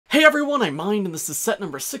Hey everyone, I'm Mind, and this is set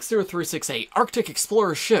number 60368, Arctic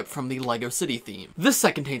Explorer Ship from the LEGO City theme. This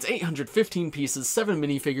set contains 815 pieces, 7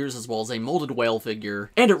 minifigures, as well as a molded whale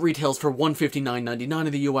figure, and it retails for $159.99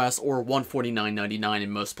 in the US or $149.99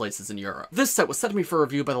 in most places in Europe. This set was sent to me for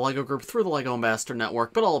review by the LEGO Group through the LEGO Ambassador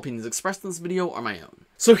Network, but all opinions expressed in this video are my own.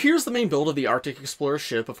 So here's the main build of the Arctic Explorer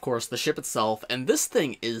ship, of course, the ship itself, and this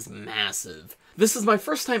thing is massive. This is my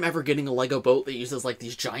first time ever getting a LEGO boat that uses like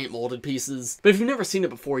these giant molded pieces, but if you've never seen it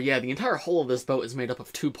before, yeah, the entire hull of this boat is made up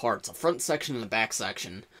of two parts, a front section and a back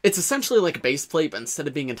section. It's essentially like a base plate, but instead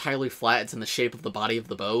of being entirely flat, it's in the shape of the body of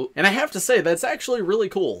the boat, and I have to say, that's actually really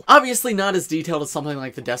cool. Obviously not as detailed as something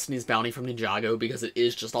like the Destiny's Bounty from Ninjago, because it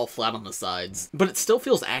is just all flat on the sides, but it still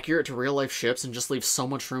feels accurate to real-life ships and just leaves so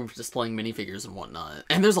much room for displaying minifigures and whatnot.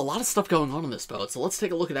 And there's a lot of stuff going on in this boat, so let's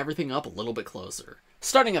take a look at everything up a little bit closer.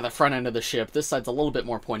 Starting at the front end of the ship, this side's a little bit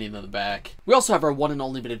more pointy than the back. We also have our one and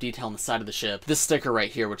only bit of detail on the side of the ship, this sticker right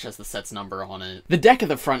here which has the set's number on it. The deck at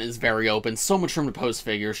the front is very open, so much room to pose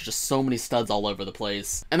figures, just so many studs all over the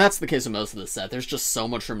place. And that's the case with most of the set, there's just so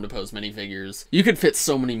much room to pose minifigures. You could fit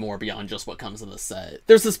so many more beyond just what comes in the set.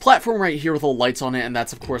 There's this platform right here with little lights on it, and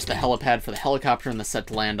that's of course the helipad for the helicopter in the set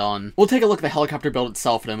to land on. We'll take a look at the helicopter build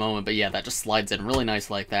itself in a moment, but yeah, that just slides in really nice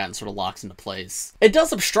like that and sort of locks into place. It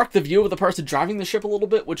does obstruct the view of the person driving the ship a little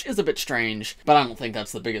bit, which is a bit strange, but I don't think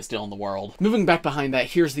that's the biggest deal in the world. Moving back behind that,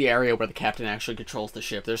 here's the area where the captain actually controls the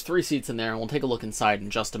ship. There's 3 seats in there, and we'll take a look inside in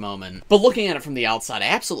just a moment. But looking at it from the outside, I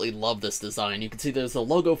absolutely love this design. You can see there's the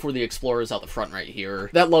logo for the Explorers out the front right here.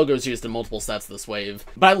 That logo is used in multiple sets this wave.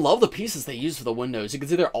 But I love the pieces they use for the windows. You can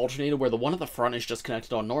see they're alternated where the one at the front is just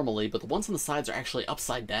connected on normally, but the ones on the sides are actually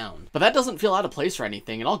upside down. But that doesn't feel out of place or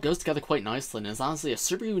anything. It all goes together quite nicely, and is honestly a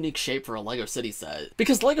super unique shape for a LEGO City set.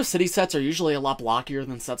 Because LEGO City sets are usually a lot blockier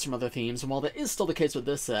than sets from other themes, and while that is still the case with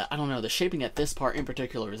this set, I don't know, the shaping at this part in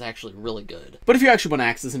particular is actually really good. But if you actually want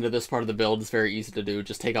access into this part of the build, it's very easy to do.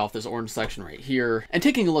 Just take off this orange section right here, and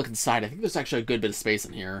taking a look inside, I think there's actually a good bit of space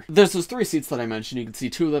in here. There's those 3 seats that I mentioned. You can see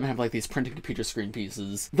 2 of them have like these printed computer screen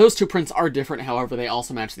pieces. Those 2 prints are different, however, they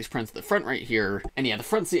also match these prints at the front right here. And yeah, the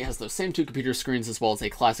front seat has those same 2 computer screens as well as a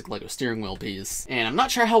classic LEGO steering wheel piece. And I'm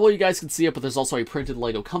not sure how well you guys can see it, but there's also a printed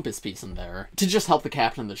LEGO compass piece in there to just help the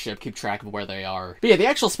captain of the ship keep track of where they are. But yeah, the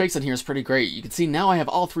actual space in here is pretty great. You can see now I have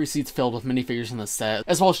all 3 seats filled with minifigures in this set,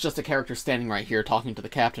 as well as just a character standing right here talking to the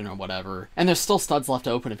captain or whatever. And there's still studs left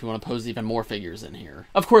open if you want to pose even more figures in here.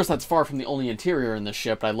 Of course, that's far from the only interior in this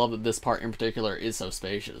ship, but I love that this part in particular is so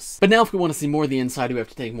spacious. But now if we want to see more of the inside, we have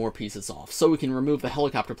to take more pieces off. So we can remove the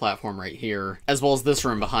helicopter platform right here, as well as this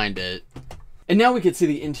room behind it. And now we can see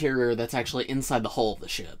the interior that's actually inside the hull of the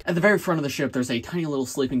ship. At the very front of the ship, there's a tiny little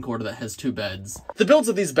sleeping quarter that has 2 beds. The builds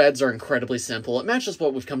of these beds are incredibly simple. It matches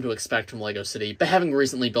what we've come to expect from LEGO City, but having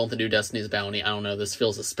recently built the new Destiny's Bounty, I don't know, this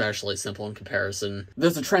feels especially simple in comparison.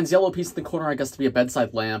 There's a trans yellow piece in the corner, I guess to be a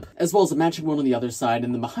bedside lamp, as well as a matching one on the other side,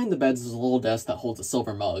 and then behind the beds is a little desk that holds a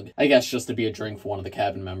silver mug. I guess just to be a drink for one of the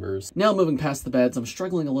cabin members. Now moving past the beds, I'm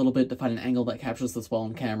struggling a little bit to find an angle that captures this well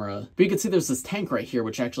on camera. But you can see there's this tank right here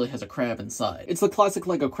which actually has a crab inside. It's the classic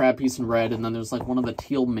LEGO crab piece in red, and then there's like one of the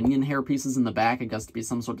teal minion hair pieces in the back, I guess to be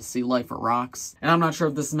some sort of sea life or rocks. And I'm not sure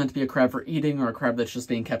if this is meant to be a crab for eating or a crab that's just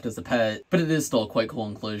being kept as a pet, but it is still a quite cool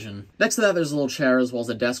inclusion. Next to that, there's a little chair as well as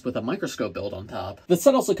a desk with a microscope build on top. The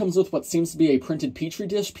set also comes with what seems to be a printed petri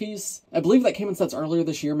dish piece. I believe that came in sets earlier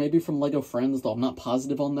this year, maybe from LEGO Friends, though I'm not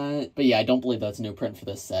positive on that. But yeah, I don't believe that's a new print for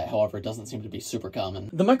this set, however it doesn't seem to be super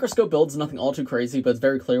common. The microscope build's nothing all too crazy, but it's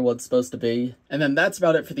very clear what it's supposed to be. And then that's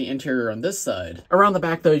about it for the interior on this side. Around the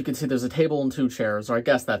back though, you can see there's a table and 2 chairs, or I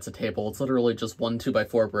guess that's a table. It's literally just one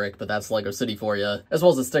 2x4 brick, but that's LEGO City for you, as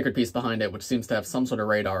well as a stickered piece behind it, which seems to have some sort of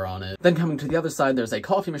radar on it. Then coming to the other side, there's a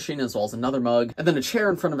coffee machine as well as another mug, and then a chair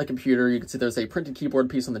in front of a computer. You can see there's a printed keyboard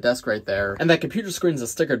piece on the desk right there, and that computer screen's a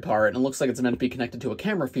stickered part, and it looks like it's meant to be connected to a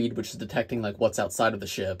camera feed, which is detecting like what's outside of the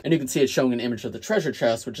ship. And you can see it showing an image of the treasure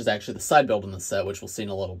chest, which is actually the side build in the set, which we'll see in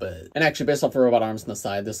a little bit. And actually, based off the robot arms on the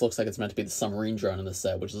side, this looks like it's meant to be the submarine drone in the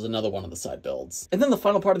set, which is another one of the side builds. And then the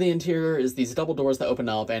final part of the interior is these double doors that open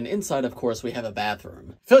up, and inside, of course, we have a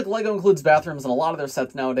bathroom. I feel like LEGO includes bathrooms in a lot of their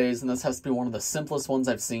sets nowadays, and this has to be one of the simplest ones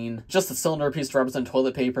I've seen. Just a cylinder piece to represent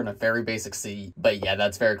toilet paper and a very basic seat. But yeah,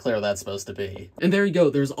 that's very clear what that's supposed to be. And there you go,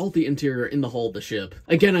 there's all the interior in the hull of the ship.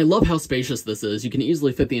 Again, I love how spacious this is. You can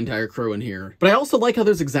easily fit the entire crew in here. But I also like how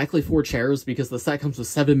there's exactly 4 chairs, because the set comes with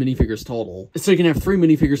 7 minifigures total. So you can have 3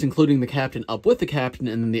 minifigures including the captain up with the captain,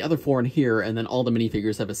 and then the other 4 in here, and then all the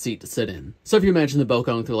minifigures have a seat to sit in. can. So if you imagine the boat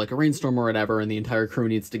going through like a rainstorm or whatever and the entire crew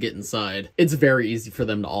needs to get inside, it's very easy for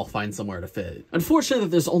them to all find somewhere to fit. Unfortunately,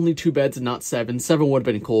 there's only 2 beds and not 7. 7 would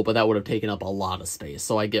have been cool, but that would have taken up a lot of space,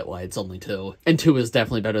 so I get why it's only 2. And 2 is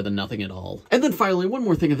definitely better than nothing at all. And then finally, one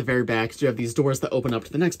more thing at the very back is you have these doors that open up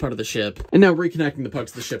to the next part of the ship. And now reconnecting the puck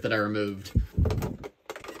to the ship that I removed.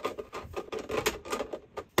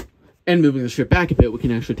 And moving the ship back a bit, we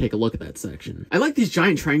can actually take a look at that section. I like these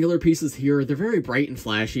giant triangular pieces here. They're very bright and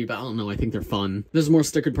flashy, but I don't know, I think they're fun. There's more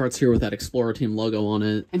stickered parts here with that Explorer Team logo on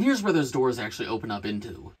it. And here's where those doors actually open up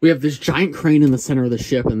into. We have this giant crane in the center of the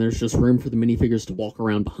ship, and there's just room for the minifigures to walk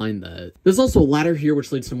around behind that. There's also a ladder here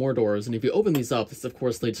which leads to more doors, and if you open these up, this of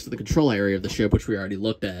course leads to the control area of the ship, which we already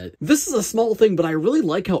looked at. This is a small thing, but I really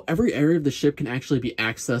like how every area of the ship can actually be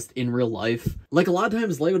accessed in real life. Like, a lot of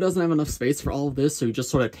times, LEGO doesn't have enough space for all of this, so you just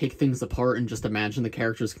sort of take things apart and just imagine the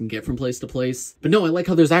characters can get from place to place. But no, I like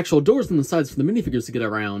how there's actual doors on the sides for the minifigures to get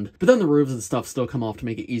around, but then the roofs and stuff still come off to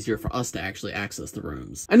make it easier for us to actually access the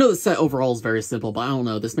rooms. I know the set overall is very simple, but I don't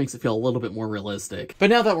know, this makes it feel a little bit more realistic. But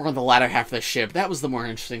now that we're on the latter half of the ship, that was the more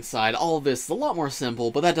interesting side. All of this is a lot more simple,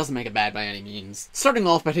 but that doesn't make it bad by any means. Starting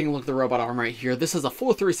off by taking a look at the robot arm right here, this has a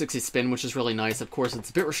full 360 spin, which is really nice. Of course, it's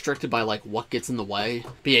a bit restricted by like what gets in the way,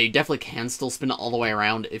 but yeah, you definitely can still spin it all the way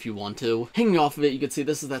around if you want to. Hanging off of it, you can see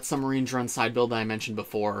this is that submarine drone side build that I mentioned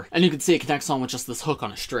before. And you can see it connects on with just this hook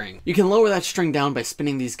on a string. You can lower that string down by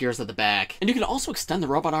spinning these gears at the back, and you can also extend the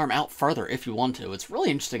robot arm out further if you want to. It's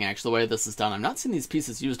really interesting actually the way this is done. I'm not seeing these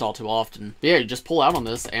pieces used all too often. But yeah, you just pull out on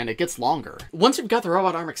this and it gets longer. Once you've got the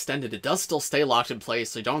robot arm extended, it does still stay locked in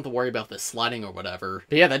place, so you don't have to worry about this sliding or whatever.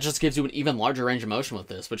 But yeah, that just gives you an even larger range of motion with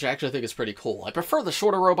this, which I actually think is pretty cool. I prefer the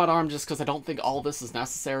shorter robot arm just because I don't think all this is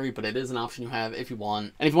necessary, but it is an option you have if you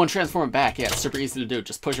want. And if you want to transform it back, yeah, it's super easy to do.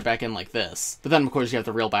 Just push it back in like this. But then of course you have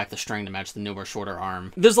to reel back the string to match the newer, shorter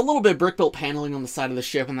arm. There's a little bit of brick-built paneling on the side of the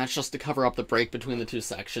ship, and that's just to cover up the break between the 2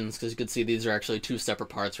 sections, because you can see these are actually 2 separate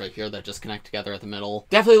parts right here that just connect together at the middle.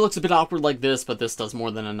 Definitely looks a bit awkward like this, but this does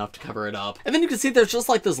more than enough to cover it up. And then you can see there's just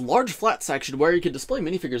like this large flat section where you can display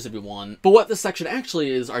minifigures if you want, but what this section actually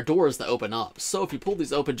is are doors that open up. So if you pull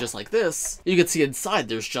these open just like this, you can see inside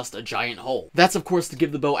there's just a giant hole. That's of course to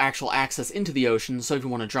give the boat actual access into the ocean, so if you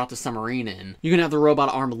want to drop the submarine in, you can have the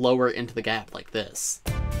robot arm lower into the gap like this.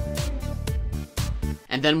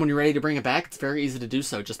 And then when you're ready to bring it back, it's very easy to do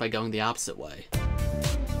so just by going the opposite way.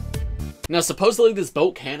 Now, supposedly this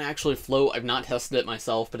boat can actually float. I've not tested it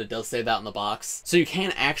myself, but it does say that in the box. So you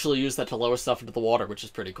can actually use that to lower stuff into the water, which is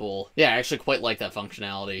pretty cool. Yeah, I actually quite like that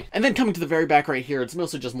functionality. And then coming to the very back right here, it's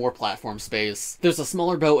mostly just more platform space. There's a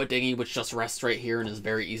smaller boat, a dinghy, which just rests right here and is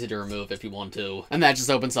very easy to remove if you want to. And that just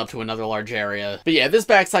opens up to another large area. But yeah, this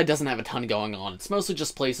backside doesn't have a ton going on. It's mostly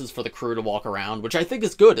just places for the crew to walk around, which I think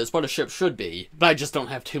is good. It's what a ship should be. But I just don't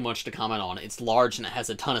have too much to comment on. It's large and it has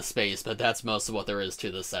a ton of space, but that's most of what there is to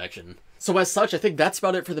this section. So as such, I think that's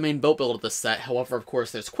about it for the main boat build of this set. However, of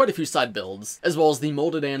course, there's quite a few side builds, as well as the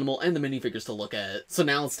molded animal and the minifigures to look at. So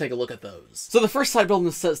now let's take a look at those. So the first side build in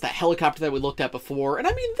this set is that helicopter that we looked at before, and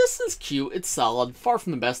I mean, this is cute, it's solid, far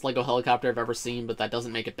from the best LEGO helicopter I've ever seen, but that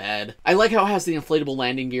doesn't make it bad. I like how it has the inflatable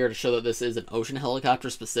landing gear to show that this is an ocean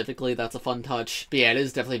helicopter specifically. That's a fun touch. But yeah, it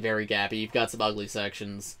is definitely very gappy. You've got some ugly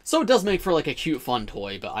sections. So it does make for like a cute, fun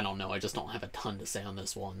toy, but I don't know, I just don't have a ton to say on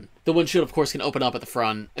this one. The windshield, of course, can open up at the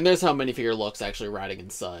front, and there's how a minifigure looks actually riding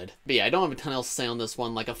inside. But yeah, I don't have a ton else to say on this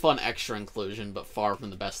one, like a fun extra inclusion, but far from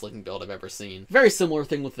the best looking build I've ever seen. Very similar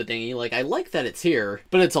thing with the dinghy, like I like that it's here,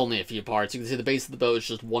 but it's only a few parts. You can see the base of the boat is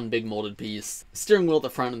just one big molded piece. Steering wheel at the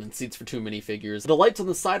front and then seats for 2 minifigures. The lights on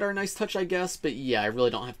the side are a nice touch, I guess, but yeah, I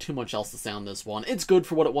really don't have too much else to say on this one. It's good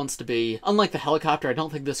for what it wants to be. Unlike the helicopter, I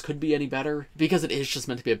don't think this could be any better, because it is just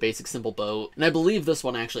meant to be a basic simple boat, and I believe this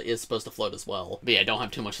one actually is supposed to float as well. But yeah, I don't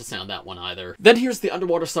have too much to say on that one either. Then here's the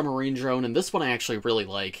underwater submarine drone, and this one I actually really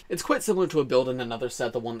like. It's quite similar to a build in another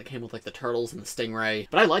set, the one that came with like the turtles and the stingray,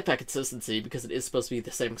 but I like that consistency because it is supposed to be the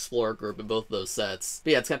same explorer group in both of those sets.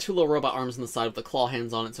 But yeah, it's got 2 little robot arms on the side with the claw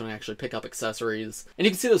hands on it so you can actually pick up accessories. And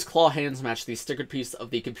you can see those claw hands match the stickered piece of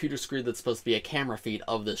the computer screen that's supposed to be a camera feed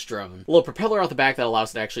of this drone. A little propeller out the back that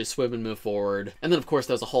allows it to actually swim and move forward. And then of course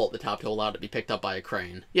there's a hole at the top to allow it to be picked up by a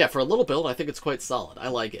crane. Yeah, for a little build, I think it's quite solid. I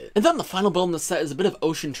like it. And then the final build in the set is a bit of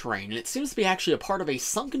ocean terrain, and it seems to be actually a part of a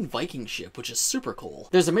sunken Viking Viking ship, which is super cool.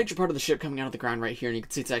 There's a major part of the ship coming out of the ground right here, and you can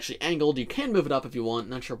see it's actually angled. You can move it up if you want.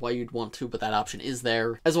 Not sure why you'd want to, but that option is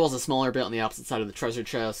there. As well as a smaller bit on the opposite side of the treasure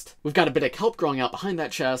chest. We've got a bit of kelp growing out behind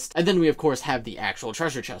that chest, and then we of course have the actual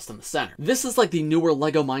treasure chest in the center. This is like the newer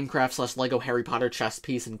Lego Minecraft / Lego Harry Potter chest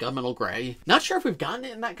piece in gunmetal gray. Not sure if we've gotten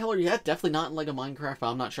it in that color yet. Definitely not in Lego Minecraft,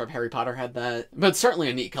 but I'm not sure if Harry Potter had that. But it's certainly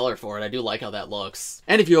a neat color for it. I do like how that looks.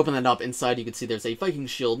 And if you open that up inside, you can see there's a Viking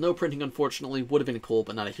shield. No printing, unfortunately. Would have been cool,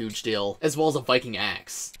 but not a huge deal. As well as a Viking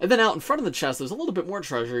axe. And then out in front of the chest, there's a little bit more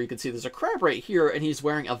treasure. You can see there's a crab right here, and he's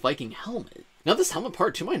wearing a Viking helmet. Now this helmet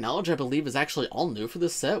part, to my knowledge, I believe is actually all new for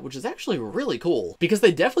this set, which is actually really cool. Because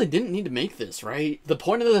they definitely didn't need to make this, right? The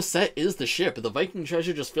point of this set is the ship, but the Viking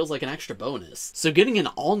treasure just feels like an extra bonus. So getting an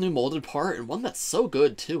all new molded part, and one that's so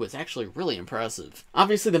good too, is actually really impressive.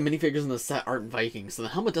 Obviously the minifigures in the set aren't Vikings, so the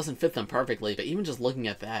helmet doesn't fit them perfectly, but even just looking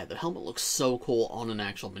at that, the helmet looks so cool on an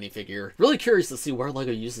actual minifigure. Really curious to see where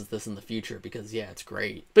LEGO uses this in the future, because yeah, it's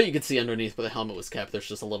great. But you can see underneath where the helmet was kept, there's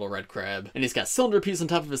just a little red crab. And he's got a cylinder piece on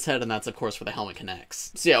top of his head, and that's of course where the helmet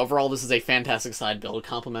connects. So yeah, overall this is a fantastic side build,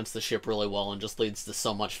 complements the ship really well, and just leads to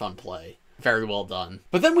so much fun play. Very well done.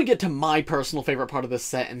 But then we get to my personal favorite part of this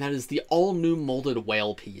set, and that is the all-new molded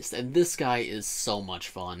whale piece, and this guy is so much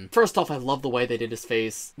fun. First off, I love the way they did his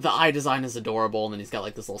face. The eye design is adorable, and then he's got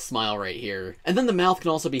like this little smile right here. And then the mouth can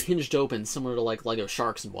also be hinged open, similar to like Lego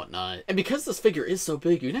sharks and whatnot. And because this figure is so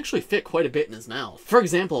big, you can actually fit quite a bit in his mouth. For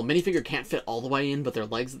example, a minifigure can't fit all the way in, but their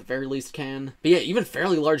legs at the very least can. But yeah, even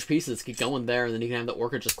fairly large pieces could go in there, and then you can have the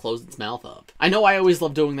orca just close its mouth up. I know I always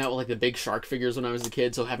loved doing that with like the big shark figures when I was a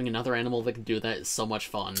kid, so having another animal that can do that is so much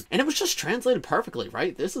fun. And it was just translated perfectly,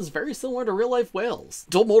 right? This is very similar to real-life whales.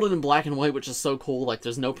 Dual molded in black and white, which is so cool. Like,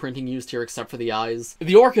 there's no printing used here except for the eyes.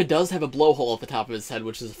 The orca does have a blowhole at the top of his head,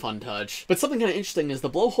 which is a fun touch. But something kind of interesting is the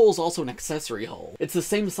blowhole is also an accessory hole. It's the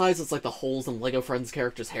same size as like the holes in Lego Friends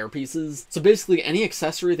characters' hair pieces. So basically, any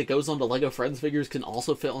accessory that goes onto Lego Friends figures can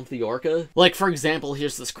also fit onto the orca. Like, for example,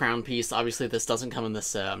 here's this crown piece. Obviously, this doesn't come in this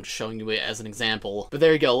set. I'm just showing you it as an example. But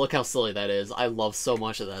there you go. Look how silly that is. I love so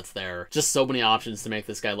much that that's there. Just so many options to make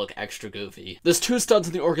this guy look extra goofy. There's two studs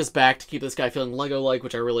in the orca's back to keep this guy feeling Lego-like,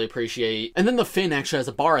 which I really appreciate. And then the fin actually has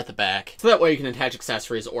a bar at the back, so that way you can attach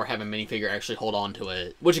accessories or have a minifigure actually hold on to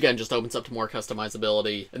it, which again just opens up to more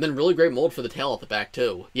customizability. And then really great mold for the tail at the back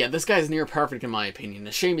too. Yeah, this guy's near perfect in my opinion.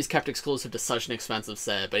 A shame he's kept exclusive to such an expensive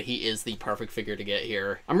set, but he is the perfect figure to get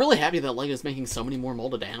here. I'm really happy that LEGO's making so many more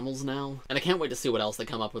molded animals now, and I can't wait to see what else they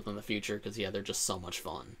come up with in the future, because yeah, they're just so much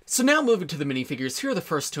fun. So now moving to the minifigures, here are the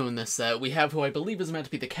first two in this set. We have who I believe is meant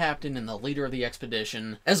to be the captain and the leader of the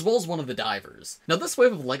expedition, as well as one of the divers. Now this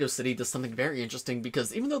wave of LEGO City does something very interesting,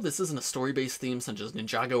 because even though this isn't a story-based theme such as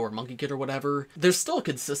Ninjago or Monkey Kid or whatever, there's still a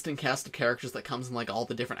consistent cast of characters that comes in like all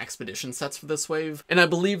the different expedition sets for this wave, and I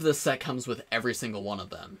believe this set comes with every single one of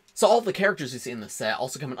them. So all of the characters you see in this set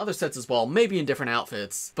also come in other sets as well, maybe in different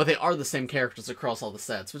outfits, but they are the same characters across all the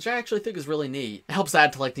sets, which I actually think is really neat. It helps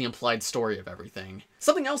add to like the implied story of everything.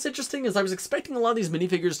 Something else interesting is I was expecting a lot of these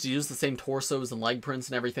minifigures to use the same torsos and leg prints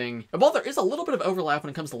and everything, and while there is a little bit of overlap when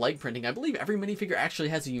it comes to leg printing, I believe every minifigure actually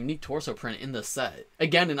has a unique torso print in this set.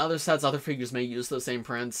 Again, in other sets, other figures may use those same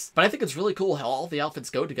prints, but I think it's really cool how all the outfits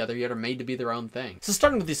go together yet are made to be their own thing. So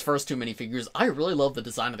starting with these first two minifigures, I really love the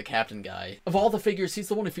design of the captain guy. Of all the figures, he's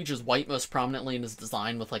the one who features white most prominently in his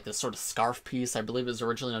design with like this sort of scarf piece. I believe it was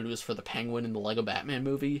originally used for the penguin in the Lego Batman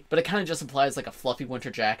movie, but it kind of just implies like a fluffy winter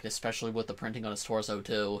jacket, especially with the printing on his torso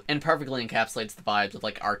too, and perfectly encapsulates the vibes of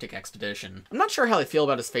like Arctic expedition. I'm not sure how I feel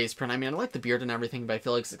about his face print. I mean, I like the beard and everything, but I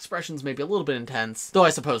feel like his expressions may be a little bit intense, though I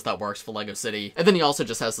suppose that works for LEGO City. And then he also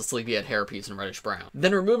just has the sleepyhead hairpiece in reddish brown.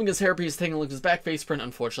 Then removing his hairpiece, taking a look at his back face print,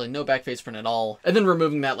 unfortunately no back face print at all. And then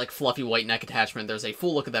removing that like fluffy white neck attachment, there's a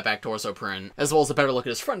full look at that back torso print, as well as a better look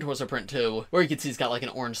at his front torso print too, where you can see he's got like an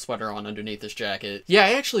orange sweater on underneath his jacket. Yeah,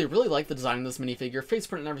 I actually really like the design of this minifigure. Face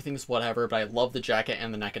print and everything's whatever, but I love the jacket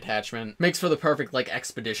and the neck attachment. Makes for the perfect like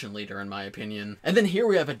expedition leader in my opinion. And then here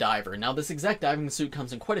we have a diver. Now this exact diving suit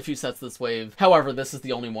comes in quite a few sets this wave. However, this is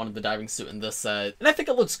the only one of the diving suit in this set, and I think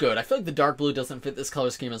it looks good. I feel like the dark blue doesn't fit this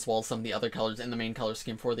color scheme as well as some of the other colors in the main color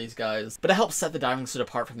scheme for these guys, but it helps set the diving suit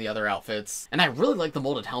apart from the other outfits. And I really like the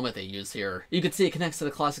molded helmet they use here. You can see it connects to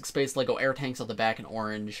the classic space Lego air tanks on the back in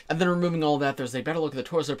orange. And then removing all that, there's a better look at the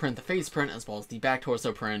torso print, the face print, as well as the back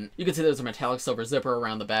torso print. You can see there's a metallic silver zipper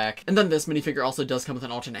around the back. And then this minifigure also does come with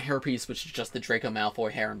an alternate hairpiece, which is just the Draco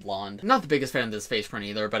Malfoy hair and blonde. I'm not the biggest fan of this face print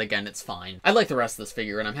either, but again, it's fine. I like the rest of this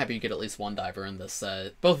figure, and I'm happy you get at least one diver in this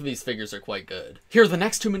set. Both of these figures are quite good. Here are the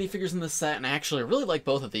next two minifigures in this set, and I actually really like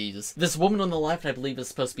both of these. This woman on the left, I believe, is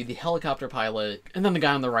supposed to be the helicopter pilot, and then the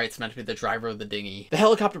guy on the right is meant to be the driver of the dinghy. The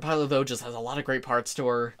helicopter pilot, though, just has a lot of great parts to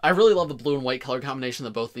her. I really love the blue and white color combination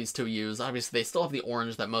that both these two use. Obviously, they still have the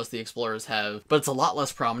orange that most of the explorers have, but it's a lot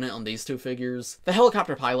less prominent on these two figures. The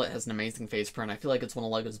helicopter pilot has an amazing face print. I feel like it's one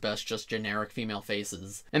of LEGO's best just generic female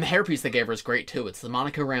faces. And the hairpiece they gave her is great too. It's the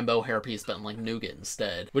Monica Rambeau hairpiece, but in like nougat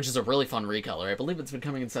instead, which is a really fun recolor. I believe it's been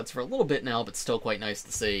coming in sets for a little bit now, but still quite nice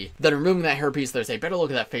to see. Then removing that hairpiece, there's a better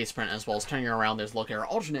look at that face print, as well as turning her around, there's a look at her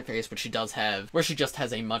alternate face, which she does have, where she just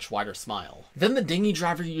has a much wider smile. Then the dinghy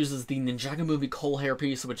driver uses the Ninjago movie Cole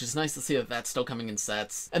hairpiece, which is nice to see that that's still coming in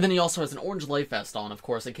sets. And then he also has an orange life vest on, of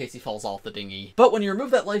course, in case he falls off the dinghy. But when you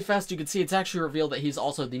remove that life vest, you can see it's actually revealed that he's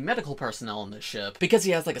also the medical personnel on this ship, because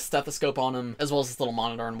he has like a stethoscope on him, as well as this little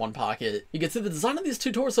monitor in one pocket. You can see the design of these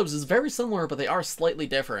two torsos is very similar, but they are slightly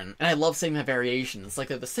different. And I love seeing that variation. It's like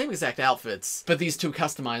they're the same exact outfits, but these two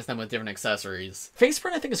customize them with different accessories. Face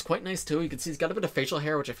print I think is quite nice too. You can see he's got a bit of facial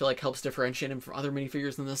hair, which I feel like helps differentiate him from other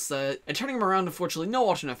minifigures in this set. And turning him around, unfortunately, no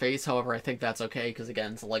alternate face. However, I think that's okay, because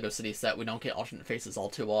again, it's a LEGO City set. We don't get alternate faces all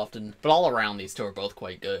too often. But all around, these two are both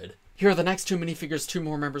quite good. Here are the next two minifigures, two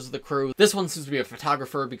more members of the crew. This one seems to be a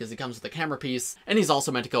photographer because he comes with a camera piece, and he's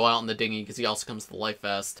also meant to go out in the dinghy because he also comes with a life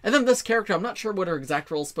vest. And then this character, I'm not sure what her exact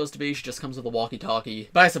role is supposed to be. She just comes with a walkie-talkie,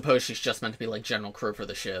 but I suppose she's just meant to be like general crew for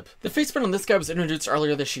the ship. The face print on this guy was introduced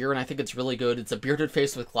earlier this year, and I think it's really good. It's a bearded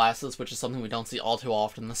face with glasses, which is something we don't see all too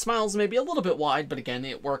often. The smile's maybe a little bit wide, but again,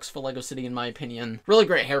 it works for LEGO City in my opinion. Really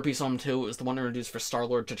great hairpiece on him too. It was the one introduced for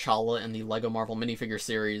Star-Lord, T'Challa in the LEGO Marvel minifigure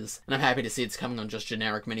series, and I'm happy to see it's coming on just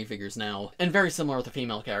generic minifigures now. And very similar with the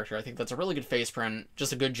female character. I think that's a really good face print,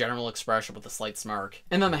 just a good general expression with a slight smirk.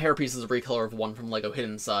 And then the hairpiece is a recolor of one from LEGO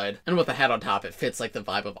Hidden Side, and with the hat on top, it fits like the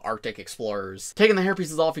vibe of Arctic explorers. Taking the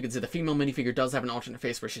hairpieces off, you can see the female minifigure does have an alternate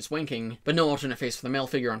face where she's winking, but no alternate face for the male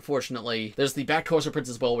figure, unfortunately. There's the back torso prints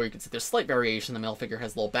as well, where you can see there's slight variation. The male figure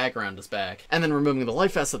has a little bag around his back. And then removing the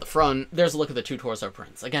life vest at the front, there's a look at the two torso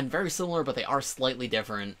prints. Again, very similar, but they are slightly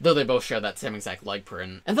different, though they both share that same exact leg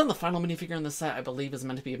print. And then the final minifigure in the set, I believe, is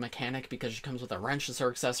meant to be a mechanic because she comes with a wrench as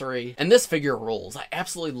her accessory. And this figure rules. I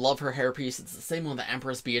absolutely love her hairpiece. It's the same one that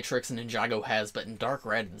Empress Beatrix and Ninjago has, but in dark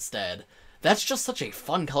red instead. That's just such a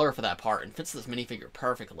fun color for that part and fits this minifigure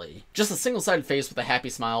perfectly. Just a single-sided face with a happy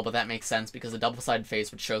smile, but that makes sense because a double-sided face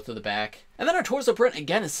would show through the back. And then her torso print,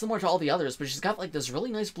 again, is similar to all the others, but she's got like this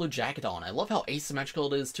really nice blue jacket on. I love how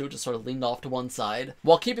asymmetrical it is too, just sort of leaned off to one side.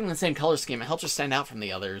 While keeping the same color scheme, it helps her stand out from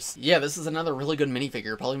the others. Yeah, this is another really good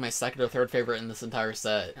minifigure, probably my second or third favorite in this entire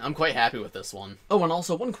set. I'm quite happy with this one. Oh, and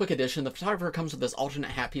also one quick addition, the photographer comes with this alternate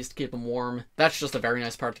hat piece to keep him warm. That's just a very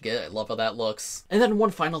nice part to get. I love how that looks. And then one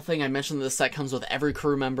final thing, I mentioned that this set comes with every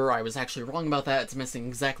crew member. I was actually wrong about that. It's missing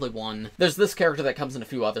exactly one. There's this character that comes in a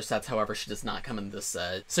few other sets, however, she does not come in this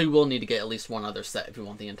set. So you will need to get at least one other set if you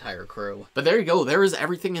want the entire crew. But there you go, there is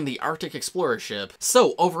everything in the Arctic Explorer ship.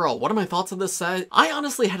 So overall, what are my thoughts on this set? I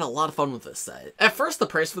honestly had a lot of fun with this set. At first, the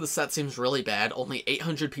price for the set seems really bad, only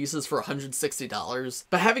 800 pieces for $160.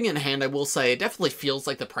 But having it in hand, I will say, it definitely feels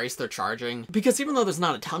like the price they're charging. Because even though there's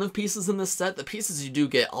not a ton of pieces in this set, the pieces you do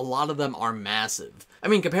get, a lot of them are massive. I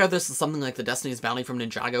mean, compare this to something like the Destiny's Bounty from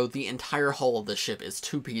Ninjago, the entire hull of this ship is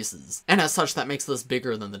 2 pieces. And as such, that makes this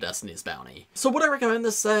bigger than the Destiny's Bounty. So would I recommend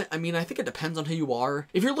this set? I mean, I think it depends on who you are.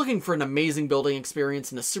 If you're looking for an amazing building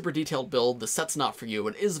experience and a super detailed build, the set's not for you.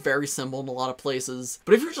 It is very simple in a lot of places.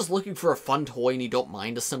 But if you're just looking for a fun toy and you don't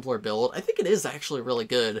mind a simpler build, I think it is actually really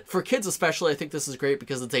good. For kids especially, I think this is great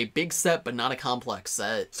because it's a big set but not a complex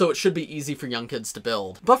set. So it should be easy for young kids to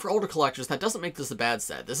build. But for older collectors, that doesn't make this a bad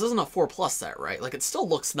set. This isn't a 4+ set, right? Like, it still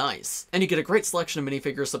looks nice. And you get a great selection of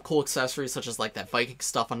minifigures, some cool accessories such as like that Viking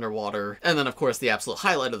stuff underwater, and then of course the absolute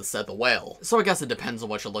highlight of the set, the whale. So I guess it depends on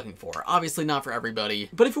what you're looking for. Obviously not for everybody,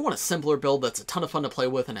 but if you want a simpler build that's a ton of fun to play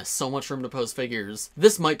with and has so much room to pose figures,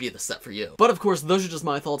 this might be the set for you. But of course, those are just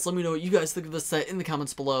my thoughts. Let me know what you guys think of this set in the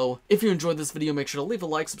comments below. If you enjoyed this video, make sure to leave a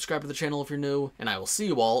like, subscribe to the channel if you're new, and I will see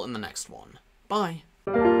you all in the next one. Bye!